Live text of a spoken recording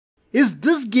Is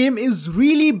this game is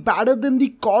really better than the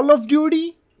Call of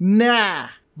Duty? Nah.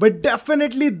 But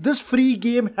definitely this free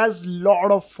game has lot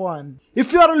of fun.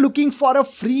 If you are looking for a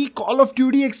free Call of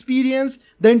Duty experience,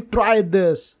 then try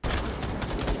this.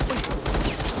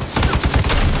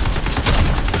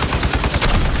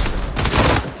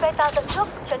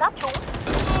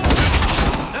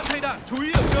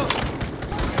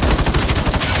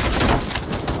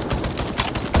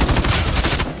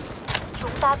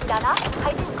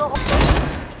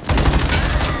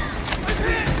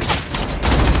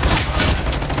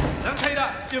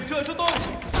 Điểm trợ cho tôi.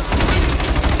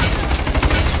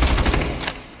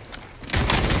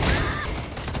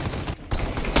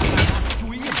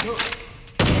 Chú ý điểm trợ.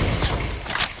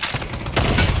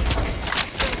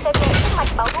 Đừng xem nhẹ sức mạnh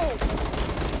báo thù.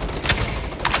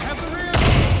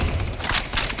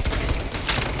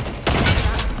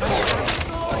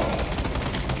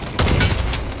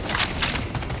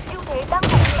 Ưu thế đang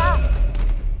dành ra.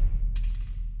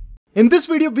 In this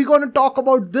video, we're gonna talk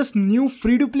about this new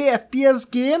free-to-play FPS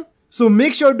game. So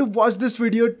make sure to watch this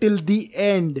video till the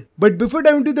end. But before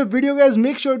diving into the video guys,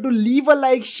 make sure to leave a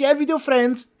like, share with your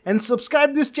friends and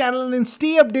subscribe this channel and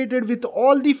stay updated with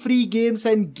all the free games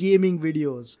and gaming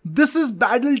videos. This is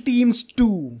Battle Teams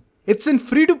 2. It's a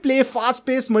free-to-play,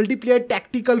 fast-paced, multiplayer,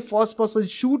 tactical, first-person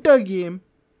shooter game.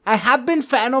 I have been a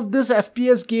fan of this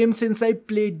FPS game since I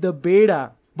played the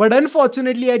beta. But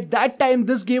unfortunately at that time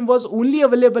this game was only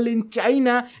available in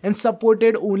China and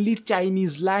supported only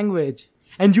Chinese language.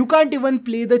 And you can't even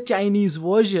play the Chinese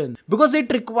version because it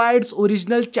requires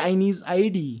original Chinese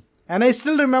ID. And I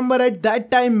still remember at that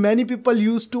time many people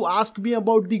used to ask me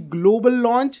about the global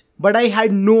launch, but I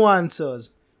had no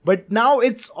answers. But now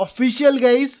it's official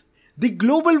guys. The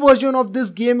global version of this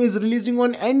game is releasing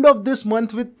on end of this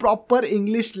month with proper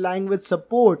English language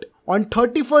support on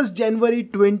 31st January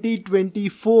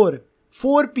 2024,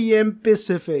 4 PM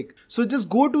Pacific. So just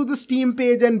go to the Steam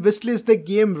page and wishlist the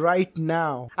game right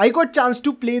now. I got chance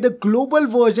to play the global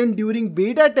version during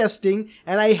beta testing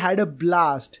and I had a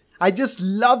blast. I just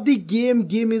love the game.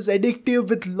 Game is addictive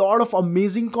with lot of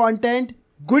amazing content,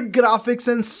 good graphics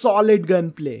and solid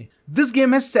gunplay. This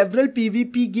game has several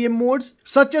PvP game modes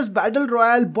such as Battle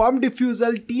Royale, Bomb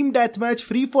Defusal, Team Deathmatch,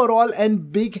 Free For All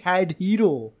and Big Head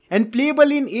Hero. And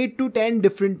playable in 8 to 10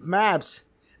 different maps.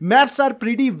 Maps are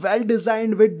pretty well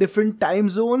designed with different time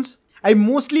zones. I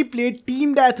mostly played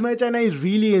Team Deathmatch and I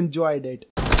really enjoyed it.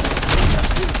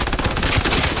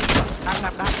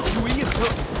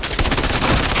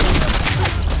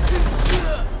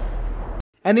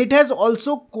 And it has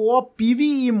also co-op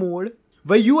PVE mode,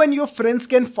 where you and your friends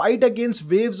can fight against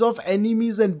waves of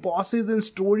enemies and bosses in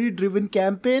story-driven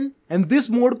campaign, and this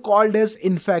mode called as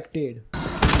Infected.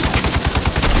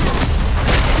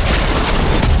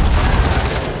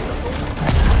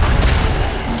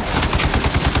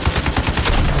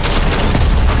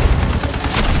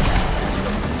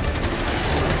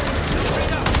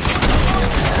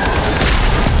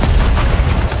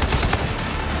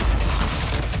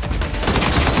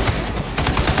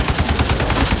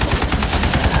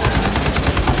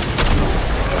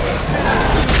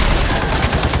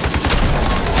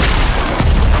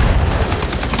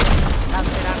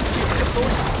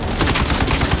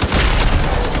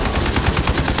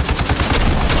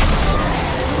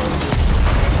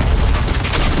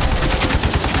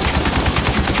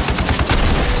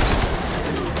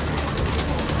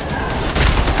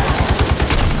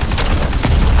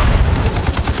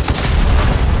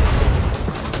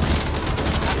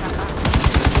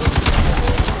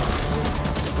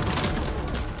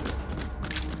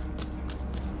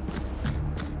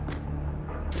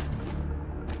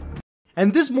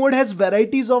 And this mode has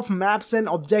varieties of maps and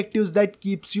objectives that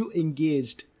keeps you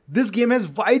engaged. This game has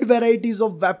wide varieties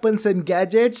of weapons and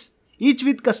gadgets, each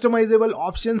with customizable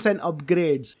options and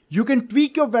upgrades. You can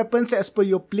tweak your weapons as per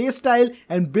your playstyle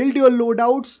and build your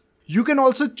loadouts. You can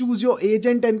also choose your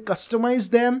agent and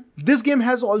customize them. This game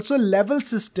has also level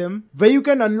system where you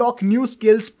can unlock new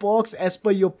skills, perks as per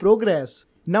your progress.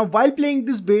 Now while playing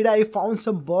this beta I found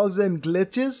some bugs and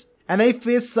glitches. And I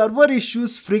face server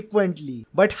issues frequently.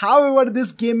 But however,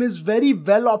 this game is very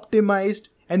well optimized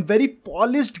and very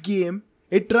polished game.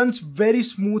 It runs very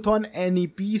smooth on any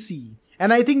PC.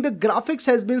 And I think the graphics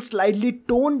has been slightly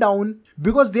toned down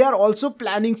because they are also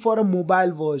planning for a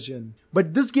mobile version.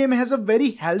 But this game has a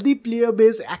very healthy player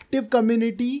base, active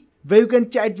community where you can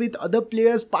chat with other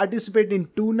players, participate in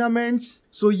tournaments.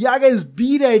 So yeah guys,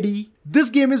 be ready.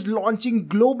 This game is launching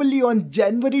globally on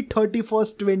January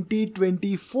 31st,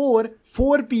 2024,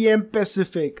 4 PM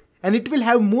Pacific. And it will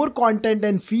have more content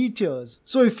and features.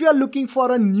 So if you are looking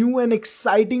for a new and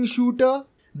exciting shooter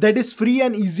that is free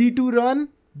and easy to run,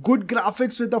 good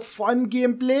graphics with a fun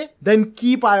gameplay, then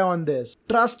keep eye on this.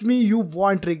 Trust me, you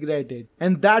won't regret it.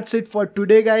 And that's it for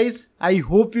today guys. I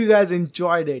hope you guys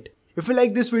enjoyed it. If you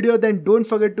like this video, then don't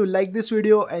forget to like this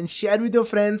video and share with your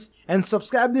friends, and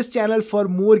subscribe this channel for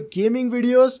more gaming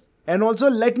videos. And also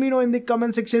let me know in the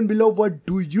comment section below what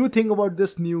do you think about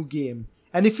this new game.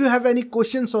 And if you have any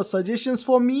questions or suggestions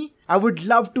for me, I would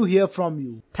love to hear from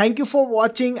you. Thank you for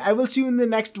watching. I will see you in the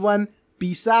next one.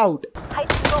 Peace out. Hãy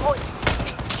tìm cơ hội.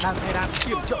 Đang thay đang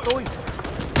yểm trợ tôi.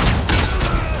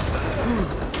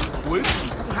 Cuối cùng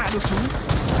cũng hạ được chúng.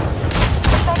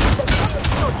 Spec để cho mình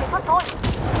nhiều chiến thuật thôi.